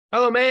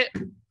Hello, mate.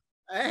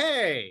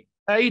 Hey,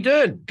 How you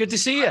doing? Good to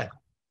see you.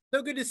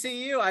 so good to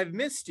see you. I've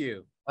missed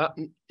you. Uh,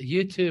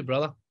 you too,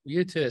 brother.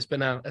 You too. It's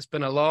been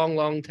a long,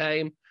 long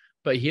time,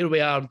 but here we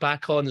are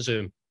back on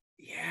Zoom.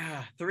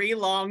 Yeah, 3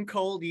 long,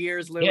 cold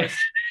years, Yeah. Lewis.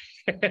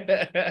 Hey,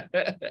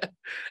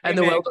 In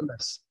the man,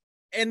 wilderness.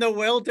 in the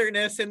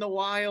wilderness, in the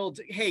wild.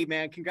 Hey,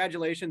 man,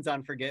 congratulations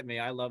on Forget Me.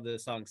 I love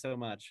this song so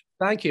much.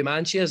 Thank you,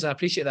 man. Cheers. I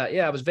appreciate that.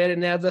 Yeah, I was very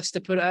nervous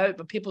to put it out,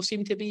 but people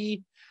seem to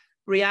be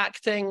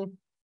reacting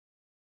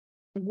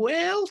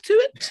well to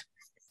it.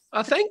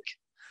 I think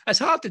it's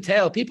hard to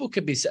tell. People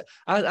could be.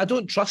 I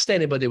don't trust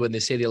anybody when they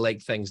say they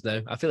like things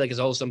now. I feel like it's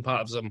all some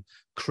part of some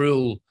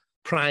cruel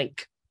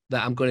prank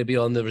that I'm going to be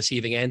on the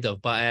receiving end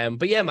of.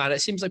 But yeah, man,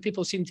 it seems like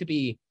people seem to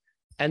be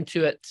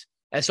into it.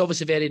 It's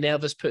obviously very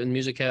nervous putting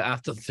music out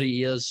after 3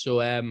 years.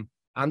 So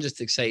I'm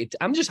just excited.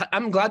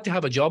 I'm glad to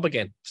have a job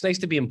again. It's nice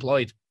to be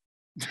employed.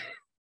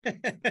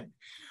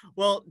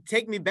 Well,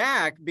 take me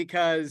back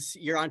because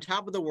you're on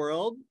top of the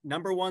world,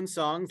 #1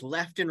 songs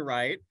left and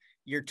right.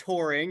 You're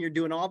touring, you're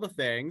doing all the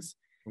things.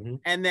 Mm-hmm.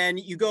 And then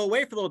you go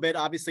away for a little bit.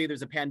 Obviously,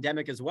 there's a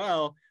pandemic as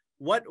well.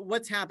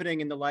 What's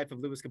happening in the life of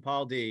Lewis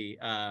Capaldi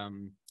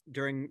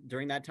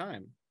during that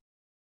time?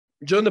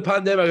 During the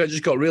pandemic, I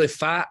just got really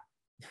fat.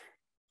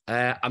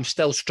 I'm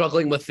still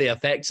struggling with the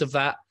effects of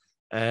that.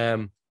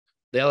 The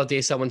other day,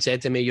 someone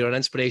said to me, "You're an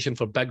inspiration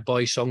for big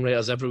boy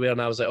songwriters everywhere,"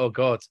 and I was like, "Oh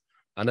God,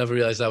 I never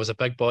realized I was a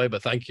big boy."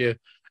 But thank you.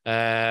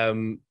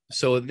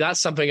 So that's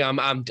something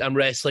I'm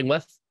wrestling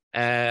with.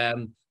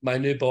 My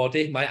new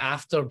body, my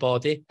after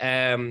body.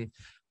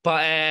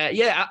 But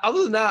yeah,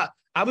 other than that,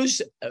 I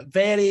was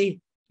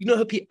very. You know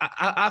how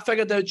I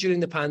figured out during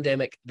the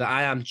pandemic that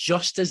I am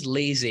just as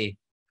lazy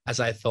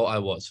as I thought I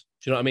was.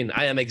 Do you know what I mean?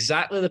 I am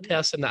exactly the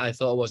person that I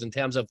thought I was in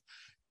terms of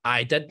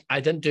I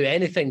didn't do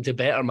anything to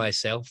better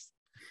myself.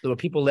 There were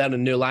people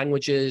learning new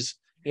languages,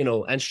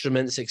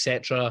 instruments,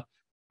 etc.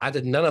 I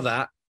did none of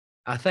that.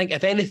 I think,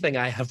 if anything,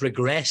 I have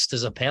regressed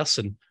as a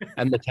person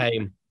in the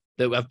time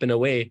that I've been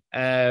away.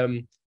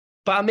 But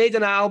I made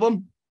an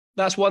album.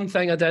 That's one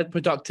thing I did,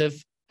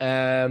 productive.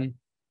 And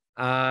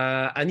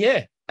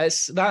yeah,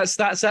 that's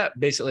it.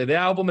 Basically, the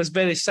album is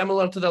very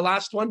similar to the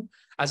last one.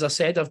 As I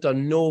said, I've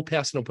done no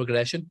personal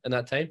progression in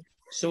that time.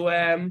 So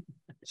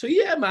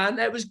yeah, man,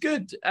 it was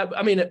good.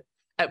 I mean,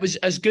 it was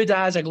as good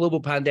as a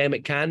global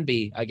pandemic can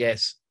be, I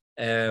guess.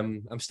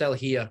 I'm still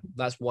here.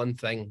 That's one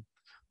thing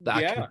that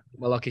I can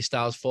my lucky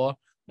stars for.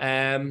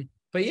 But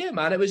yeah,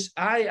 man, it was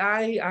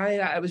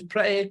it was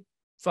pretty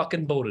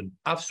fucking boring.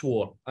 I've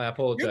swore. I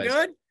apologize. You're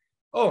good.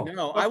 Oh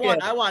no, okay.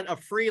 I want a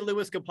free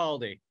Lewis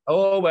Capaldi.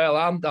 Oh well,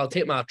 I'll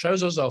take my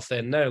trousers off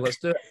then. Now let's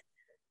do it.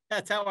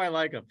 That's how I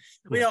like them.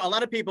 A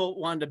lot of people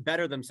wanted to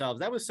better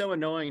themselves. That was so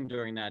annoying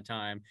during that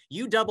time.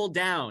 You doubled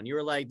down. You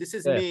were like, "This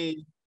is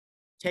me.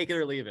 Take it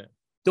or leave it."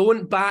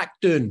 Don't back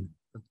down.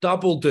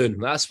 Double down.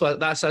 That's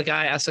a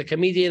guy. That's a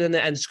comedian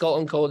in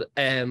Scotland called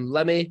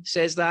Lemmy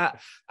says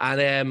that,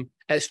 and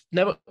it's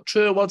never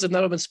true words have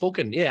never been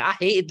spoken. Yeah, I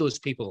hated those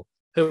people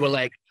who were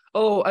like,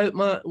 "Oh,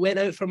 went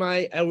out for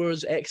my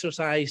hours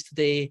exercise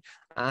today,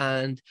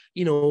 and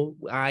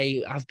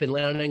I've been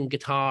learning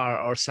guitar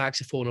or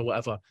saxophone or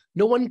whatever."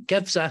 No one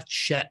gives a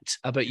shit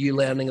about you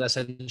learning this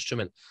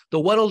instrument. The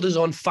world is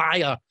on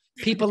fire.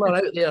 People are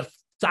out there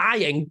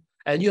dying,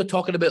 and you're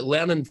talking about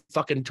learning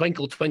fucking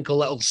Twinkle Twinkle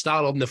Little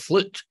Star on the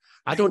flute.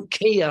 I don't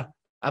care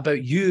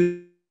about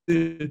you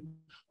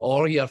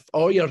or your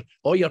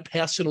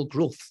personal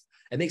growth.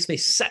 It makes me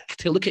sick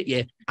to look at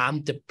you.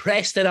 I'm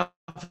depressed enough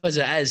as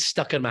it is,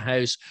 stuck in my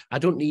house. I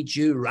don't need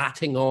you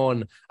ratting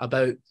on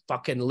about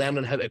fucking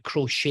learning how to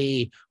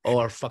crochet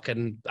or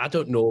fucking, I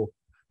don't know.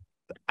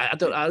 I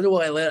don't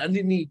want to learn. I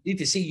need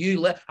to see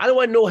you learn. I don't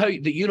want to know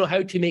that you know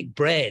how to make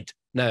bread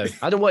now.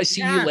 I don't want to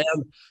see you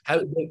learn how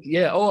to make,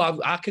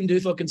 I can do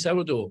fucking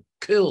sourdough.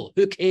 Cool.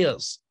 Who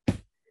cares?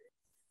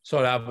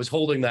 Sorry, I was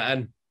holding that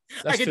in.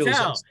 I can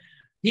tell.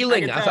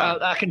 Healing.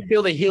 I can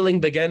feel the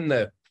healing begin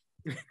now.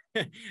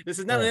 This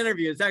is not an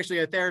interview. It's actually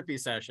a therapy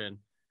session.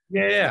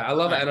 Yeah, I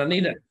love it, and I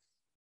need it.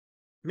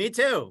 Me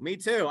too. We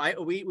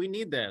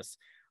need this.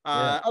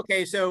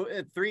 Okay, so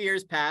 3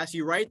 years pass.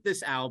 You write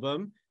this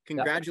album.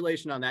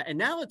 Congratulations on that. And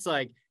now it's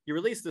like you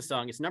release the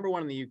song. It's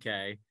 #1 in the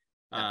UK.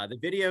 The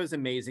video is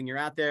amazing. You're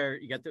out there.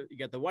 You got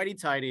the whitey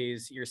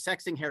tighties. You're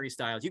sexing Harry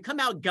Styles. You come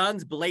out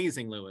guns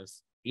blazing,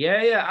 Lewis. Yeah.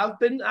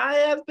 I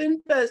have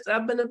been busy.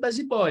 I've been a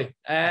busy boy.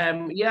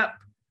 Yeah.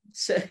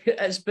 So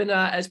it's been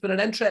an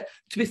interest.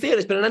 To be fair,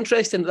 it's been an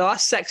interesting. The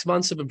last 6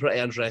 months have been pretty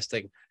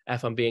interesting,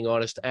 if I'm being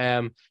honest.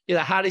 The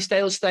Harry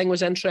Styles thing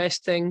was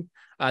interesting.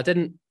 I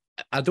don't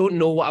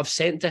know what I've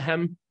sent to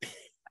him.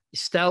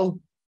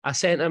 Still, I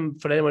sent him,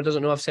 for anyone who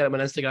doesn't know, I've sent him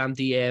an Instagram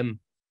DM,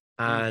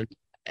 and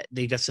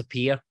they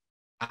disappear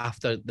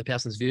after the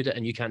person's viewed it,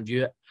 and you can't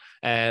view it.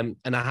 And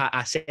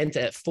I sent it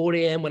at 4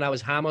 a.m. when I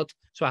was hammered,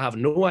 so I have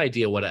no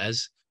idea what it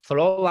is. For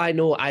all I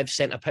know, I've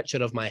sent a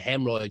picture of my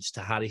hemorrhoids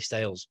to Harry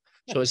Styles.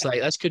 So it's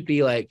like, this could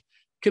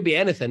be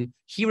anything.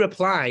 He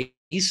replies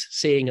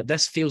saying,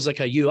 "This feels like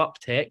a you up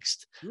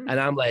text." And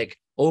I'm like,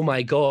 oh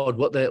my God,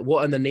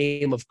 what in the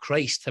name of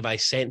Christ have I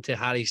sent to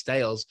Harry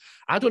Styles?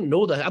 I don't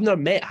know that. I've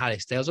never met Harry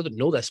Styles. I don't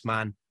know this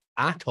man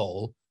at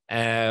all.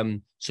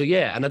 So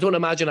yeah, and I don't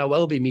imagine I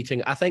will be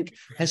meeting. I think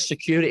his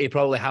security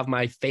probably have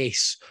my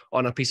face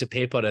on a piece of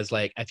paper as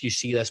like, if you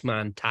see this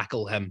man,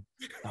 tackle him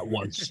at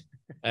once.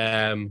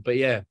 But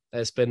yeah,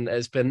 it's been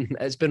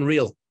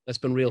real. It's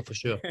been real for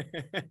sure.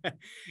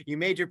 You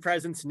made your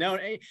presence known.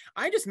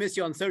 I just miss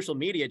you on social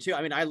media too.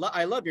 I mean, I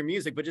love your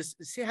music, but just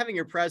having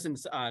your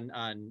presence on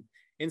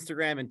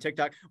Instagram and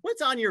TikTok.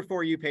 What's on your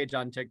For You page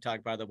on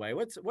TikTok, by the way?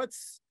 What's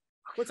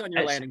on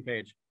your landing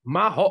page?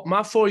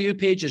 My For You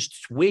page is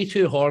way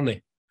too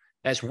horny.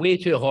 It's way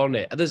too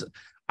horny.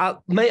 I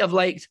might have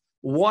liked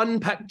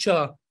one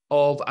picture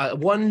of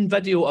one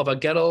video of a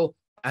girl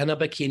in a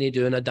bikini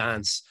doing a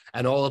dance,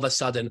 and all of a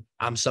sudden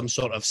I'm some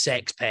sort of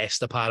sex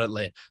pest,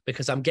 apparently,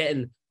 because I'm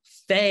getting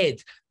fed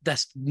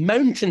this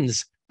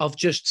mountains of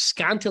just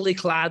scantily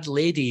clad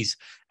ladies,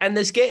 and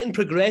it's getting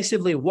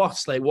progressively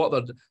worse, like what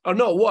they're, or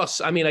not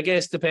worse, I mean, I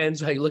guess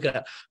depends how you look at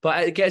it,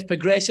 but it gets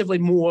progressively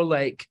more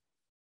like,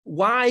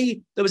 why?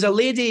 There was a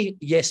lady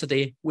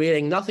yesterday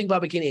wearing nothing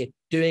but a bikini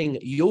doing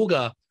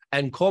yoga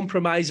and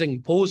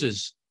compromising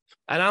poses.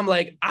 And I'm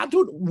like, I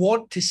don't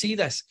want to see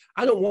this.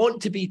 I don't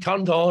want to be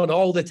turned on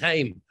all the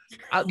time.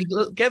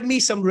 Give me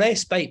some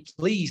respite,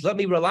 please. Let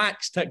me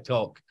relax,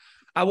 TikTok.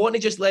 I want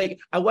to just like,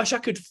 I wish I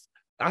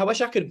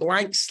could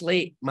blank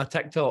slate my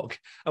TikTok.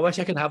 I wish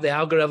I could have the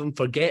algorithm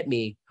forget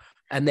me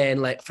and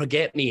then like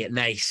forget me at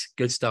nice.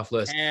 Good stuff,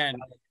 Lewis. And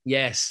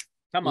yes.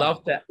 Come on.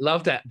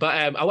 Loved it.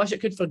 But I wish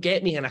it could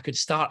forget me and I could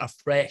start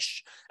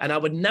afresh. And I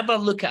would never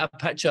look at a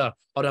picture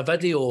or a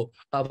video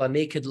of a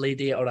naked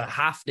lady or a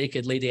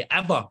half-naked lady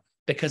ever,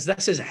 because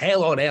this is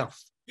hell on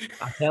earth.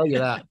 I tell you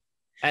that.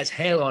 It's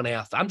hell on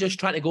earth. I'm just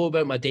trying to go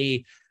about my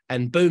day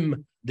and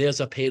boom, there's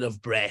a pair of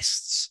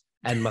breasts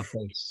in my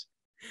face.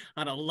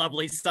 On a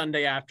lovely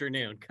Sunday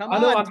afternoon.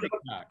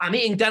 I'm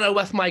eating dinner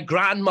with my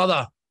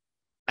grandmother,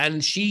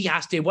 and she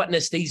has to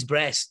witness these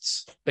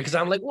breasts because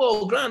I'm like,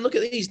 whoa, Gran, look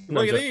at these.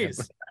 Look at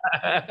these.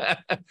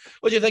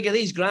 What do you think of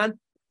these, Gran?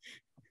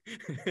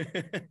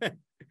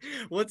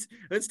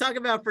 Let's talk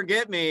about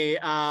Forget Me.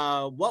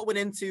 What went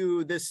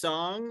into this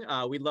song?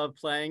 We love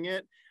playing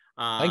it.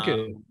 Thank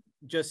you.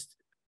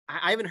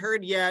 I haven't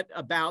heard yet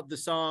about the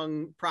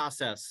song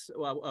process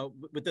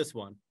with this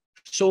one.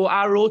 So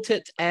I wrote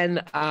it in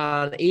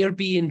an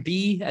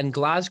Airbnb in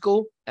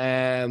Glasgow.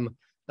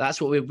 That's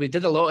what we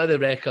did a lot of the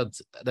record,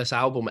 this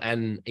album,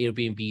 in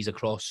Airbnbs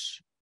across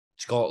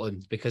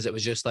Scotland, because it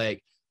was just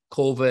like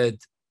COVID.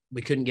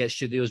 We couldn't get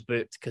studios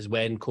booked because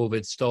when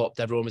COVID stopped,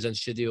 everyone was in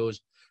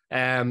studios.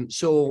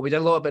 So we did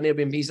a lot of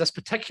Airbnbs. This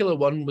particular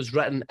one was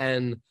written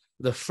in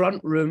the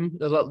front room,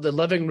 the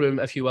living room,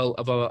 if you will,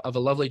 of a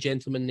lovely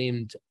gentleman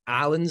named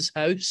Alan's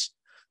house.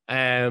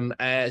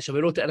 So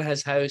we wrote it in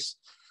his house.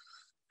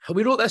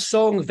 We wrote this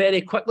song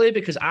very quickly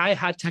because I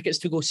had tickets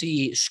to go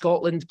see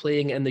Scotland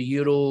playing in the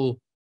Euro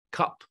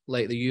Cup,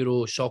 like the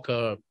Euro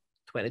Soccer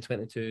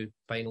 2022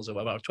 finals or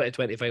whatever,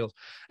 2020 finals.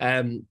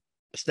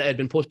 It had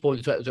been postponed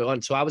to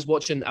 2021. So I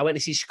went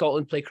to see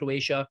Scotland play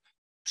Croatia.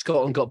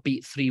 Scotland got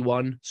beat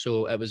 3-1,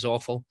 so it was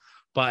awful.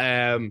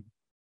 But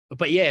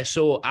yeah,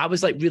 so I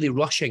was like really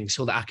rushing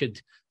so that I could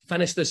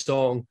finish the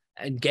song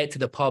and get to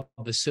the pub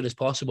as soon as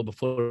possible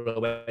before I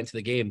went to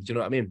the game. Do you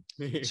know what I mean?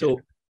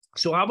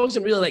 So I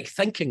wasn't really like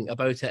thinking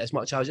about it as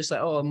much. I was just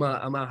like, oh,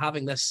 am I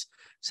having this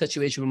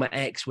situation with my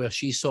ex where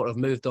she's sort of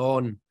moved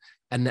on,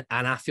 and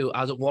I feel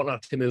I don't want her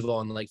to move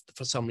on, like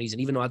for some reason,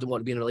 even though I don't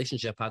want to be in a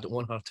relationship, I don't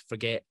want her to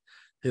forget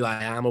who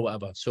I am or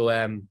whatever. So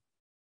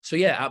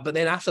yeah, but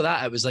then after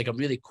that, it was like a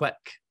really quick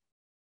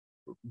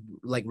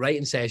like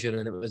writing session,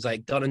 and it was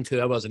like done in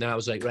 2 hours, and then I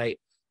was like, right,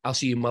 I'll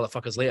see you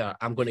motherfuckers later.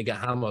 I'm going to get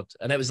hammered.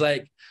 And it was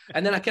like,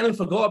 and then I kind of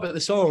forgot about the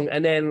song,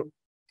 and then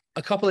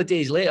a couple of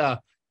days later,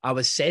 I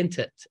was sent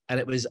it, and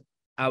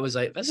I was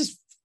like, this is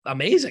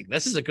amazing.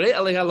 This is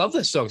I love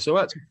this song so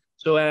much.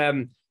 So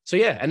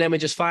yeah, and then we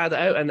just fired it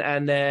out,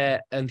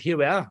 and here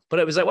we are. But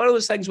it was like one of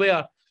those things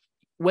where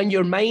when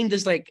your mind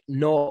is like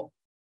not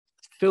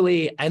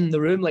fully in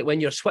the room, like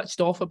when you're switched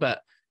off a bit,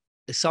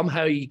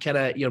 somehow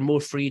you're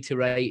more free to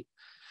write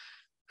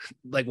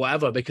like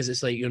whatever, because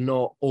it's like you're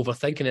not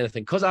overthinking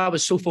anything. Because I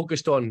was so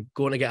focused on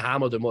going to get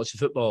hammered and watching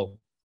football,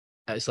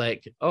 it's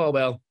like, oh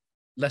well,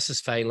 this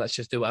is fine, let's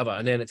just do whatever.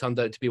 And then it turned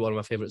out to be one of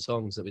my favorite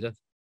songs that we did.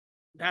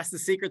 That's the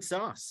secret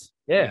sauce.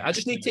 Yeah, I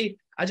just need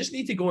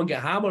to go and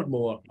get hammered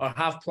more, or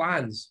have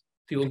plans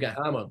to go and get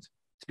hammered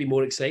to be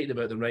more excited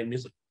about them writing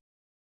music.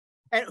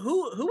 And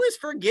who is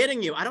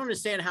forgetting you? I don't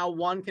understand how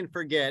one can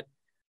forget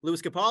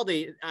Lewis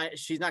Capaldi.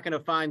 She's not going to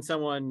find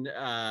someone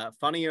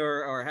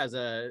funnier or has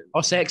a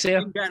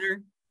sexier,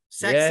 better,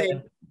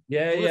 sexy.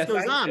 Yeah.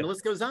 The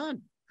list goes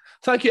on.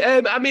 Thank you.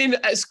 I mean,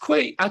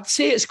 I'd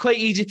say it's quite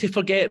easy to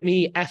forget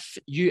me if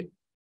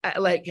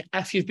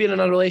you've been in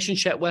a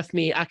relationship with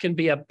me. I can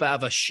be a bit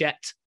of a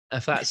shit.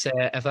 If I'm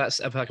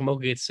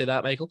okay to say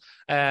that, Michael.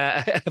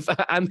 If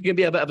I'm gonna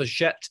be a bit of a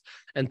shit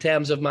in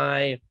terms of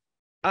I'm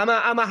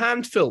a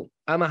handful.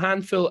 I'm a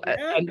handful,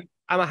 yeah.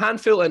 I'm a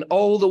handful in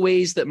all the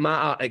ways that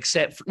matter,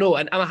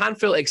 and I'm a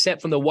handful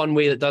except from the one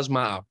way that does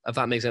matter, if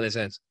that makes any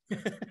sense. You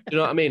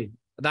know what I mean?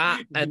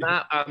 That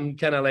I'm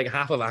kind of like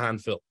half of a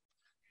handful.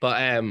 But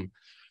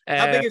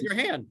how big is your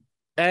hand?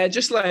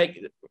 Just like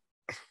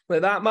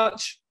that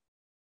much.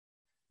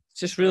 It's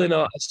just really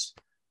not.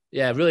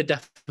 Really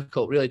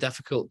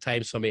difficult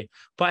times for me.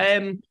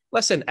 But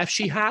listen, if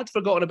she had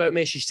forgotten about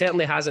me, she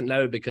certainly hasn't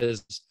now,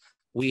 because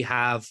we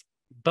have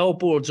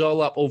billboards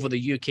all up over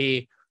the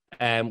UK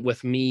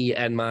with me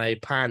and my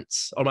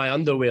pants, or my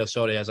underwear,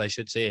 sorry, as I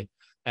should say.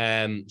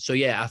 So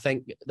yeah, I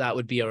think that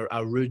would be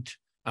a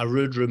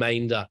rude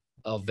reminder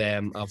of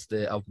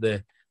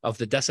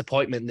the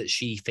disappointment that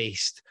she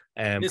faced.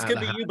 This could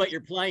be you, but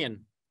you're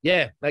playing.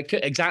 Yeah,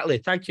 exactly.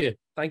 Thank you.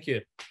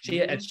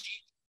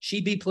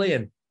 She be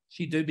playing.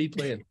 She do be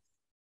playing.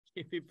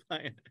 She be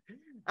playing.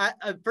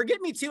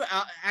 Forget Me Too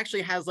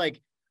actually has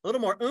like a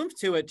little more oomph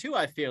to it too.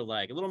 I feel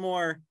like a little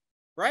more,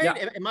 right?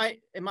 Yeah.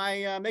 Am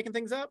I making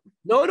things up?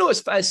 No,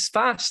 it's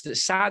fast.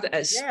 It's sad.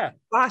 It's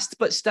fast,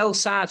 but still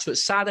sad. So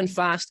it's sad and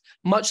fast,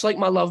 much like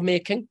my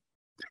lovemaking.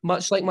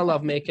 And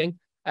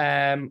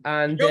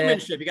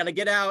showmanship. You got to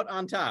get out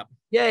on top.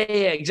 Yeah,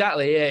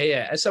 exactly.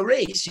 Yeah. It's a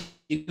race.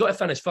 You got to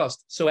finish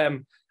first. So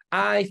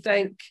I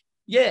think,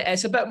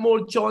 it's a bit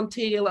more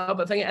jaunty, a little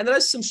bit thing. And there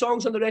is some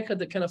songs on the record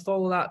that kind of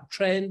follow that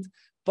trend.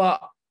 But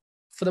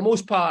for the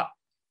most part,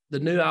 the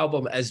new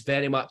album is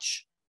very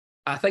much,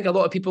 I think a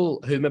lot of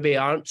people who maybe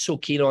aren't so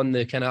keen on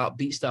the kind of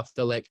upbeat stuff,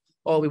 they're like,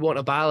 oh, we want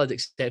a ballad,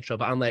 etc.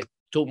 But I'm like,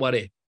 don't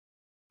worry.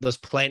 There's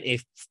plenty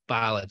of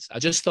ballads. I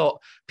just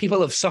thought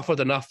people have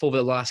suffered enough over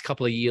the last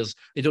couple of years.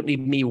 They don't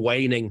need me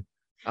whining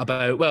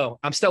about, well,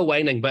 I'm still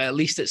whining, but at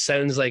least it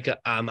sounds like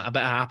I'm a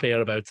bit happier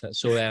about it.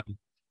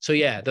 So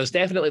yeah,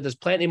 there's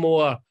plenty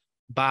more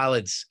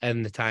ballads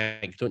in the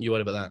tank. Don't you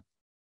worry about that.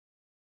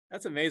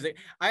 That's amazing.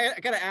 I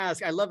gotta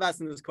ask, I love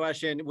asking this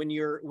question. When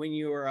you're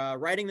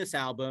writing this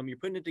album, you're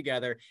putting it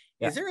together,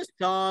 is there a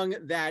song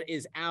that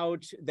is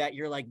out that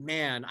you're like,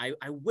 man, I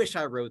wish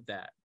I wrote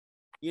that?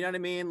 You know what I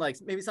mean? Like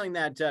maybe something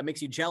that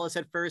makes you jealous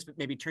at first, but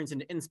maybe turns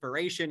into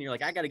inspiration. You're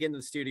like, I got to get in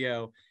the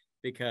studio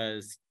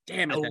because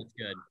damn it, that's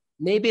good.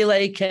 Maybe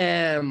like,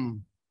 I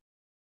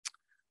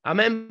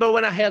remember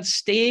when I heard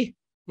Stay,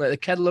 like the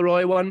Kid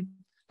Laroi one.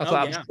 I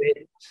thought it was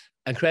great.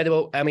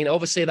 Incredible. I mean,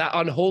 obviously that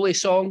Unholy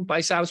song by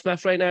Sam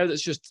Smith right now,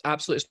 that's just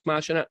absolutely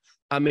smashing it.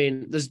 I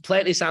mean, there's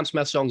plenty of Sam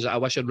Smith songs that I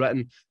wish I'd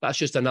written. That's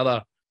just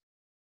another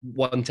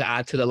one to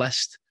add to the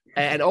list.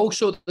 And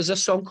also there's a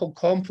song called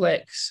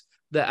Complex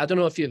that I don't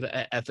know if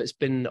it's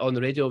been on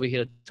the radio over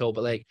here at all,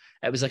 but like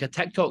it was like a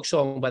TikTok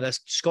song by this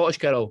Scottish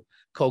girl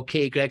called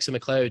Katie Gregson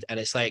McLeod, and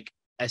it's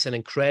an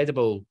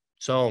incredible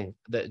song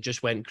that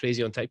just went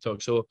crazy on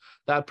TikTok. So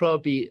that'd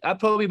probably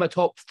be my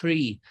top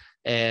 3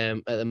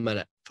 at the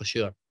minute for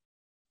sure.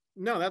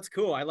 No, that's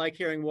cool. I like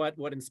hearing what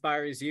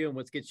inspires you and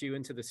what gets you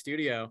into the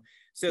studio.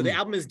 So the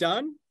album is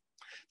done?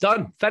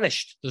 Done,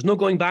 finished. There's no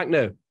going back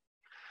now.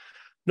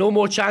 No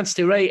more chance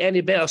to write any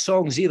better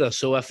songs either.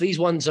 So if these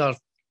ones are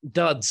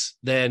duds,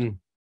 then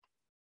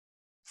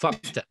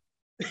fucked it.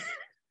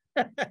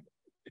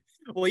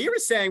 Well, you were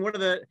saying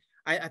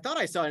I thought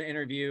I saw an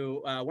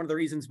interview. One of the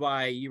reasons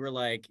why you were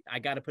like, I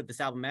got to put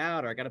this album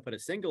out or I got to put a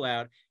single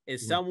out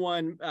is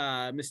someone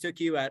mistook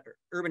you at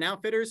Urban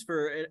Outfitters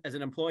as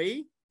an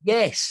employee.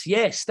 Yes.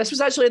 This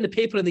was actually in the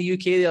paper in the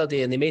UK the other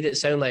day, and they made it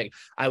sound like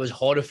I was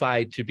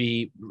horrified to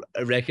be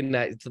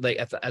recognized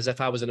as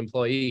if I was an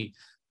employee.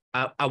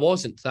 I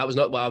wasn't. That was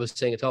not what I was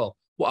saying at all.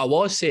 What I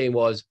was saying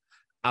was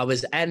I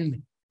was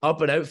in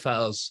Urban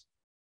Outfitters.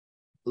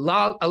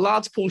 A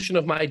large portion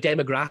of my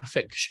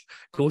demographic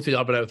go to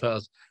Urban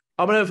Outfitters.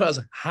 Urban Outfitters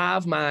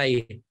have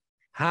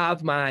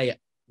my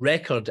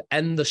record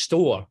in the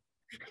store.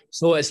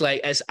 So it's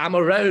like I'm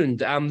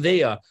around, I'm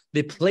there.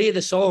 They play my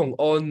songs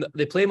on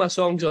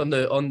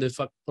the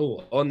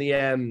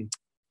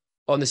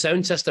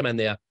sound system in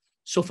there.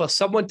 So for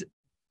someone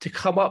to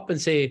come up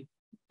and say,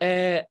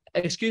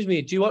 excuse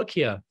me, do you work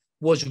here?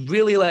 Was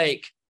really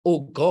like, oh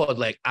God,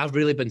 like I've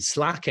really been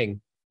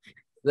slacking.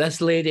 This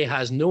lady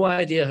has no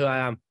idea who I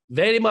am.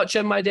 Very much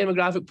in my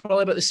demographic,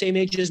 probably about the same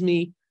age as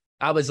me.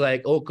 I was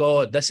like, oh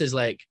God, this is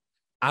like,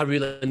 I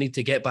really need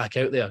to get back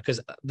out there because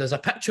there's a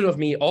picture of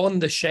me on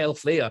the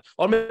shelf there.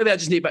 Or maybe I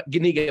just need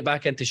to get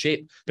back into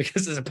shape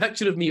because there's a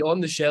picture of me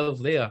on the shelf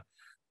there.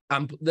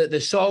 The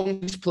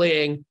song's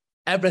playing,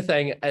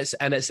 everything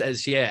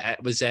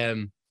it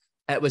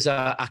was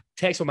a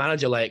text my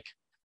manager like,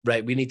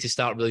 right, we need to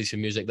start releasing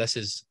music.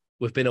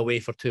 We've been away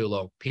for too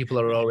long. People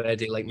are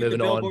already like moving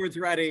on.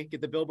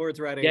 Get the billboards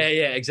ready.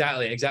 Yeah,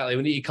 exactly.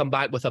 We need to come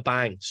back with a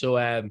bang. So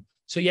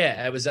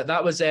yeah,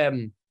 that was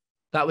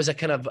a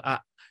kind of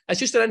it's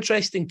just an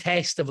interesting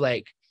test of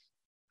like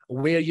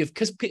where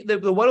because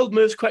the world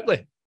moves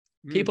quickly.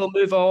 People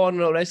move on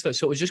and all the rest of it.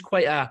 So it was just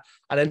quite an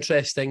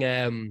interesting.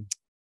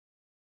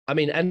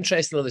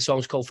 Interesting that the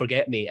song's called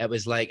 "Forget Me." It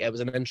was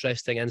an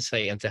interesting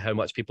insight into how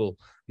much people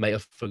might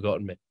have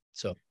forgotten me.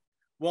 So.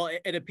 Well,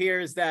 it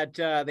appears that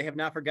they have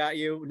not forgot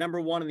you.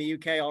 #1 in the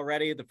UK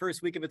already, the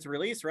first week of its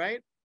release, right?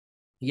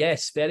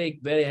 Yes, very,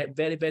 very,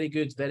 very, very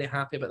good. Very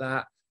happy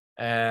about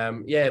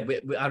that. Yeah,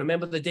 I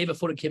remember the day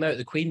before it came out,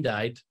 the Queen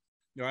died.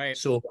 Right.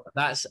 So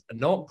that's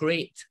not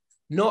great.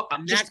 Not A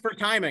just knack for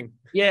timing.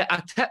 Yeah,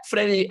 a tip for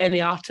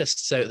any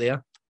artists out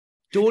there: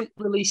 don't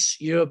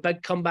release your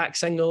big comeback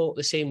single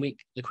the same week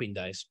the Queen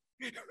dies.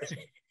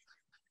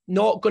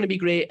 Not going to be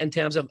great in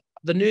terms of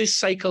the news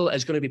cycle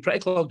is going to be pretty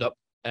clogged up,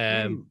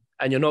 and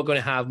you're not going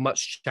to have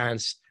much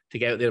chance to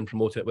get out there and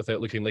promote it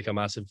without looking like a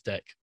massive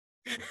dick.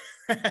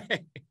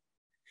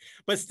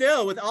 But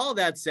still, with all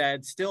that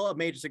said, still a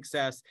major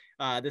success.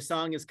 The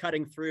song is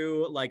cutting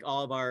through like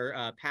all of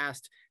our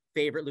past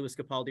favorite Lewis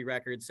Capaldi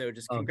records. So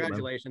just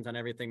congratulations on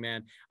everything,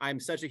 man. I'm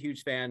such a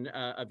huge fan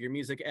of your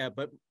music,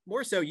 but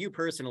more so you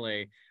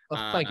personally.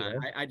 Thank you.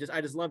 I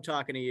just love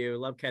talking to you,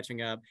 love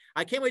catching up.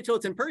 I can't wait till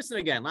it's in person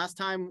again. Last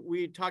time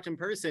we talked in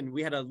person,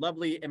 we had a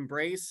lovely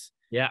embrace.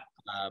 Yeah.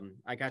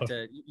 I got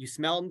to, you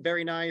smell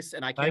very nice,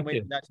 and I can't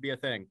wait for that to be a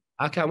thing.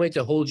 I can't wait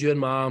to hold you in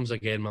my arms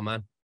again, my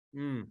man.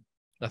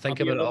 I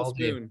think about it all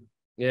day.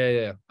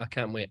 Yeah. I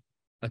can't wait.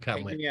 I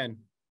can't wait.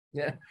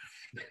 Yeah.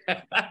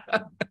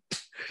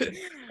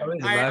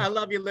 I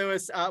love you,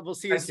 Lewis. We'll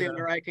see you soon.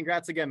 All right.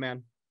 Congrats again,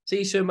 man. See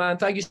you soon, man.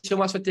 Thank you so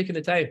much for taking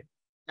the time.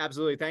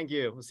 Absolutely. Thank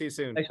you. We'll see you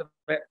soon. Thanks.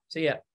 See ya.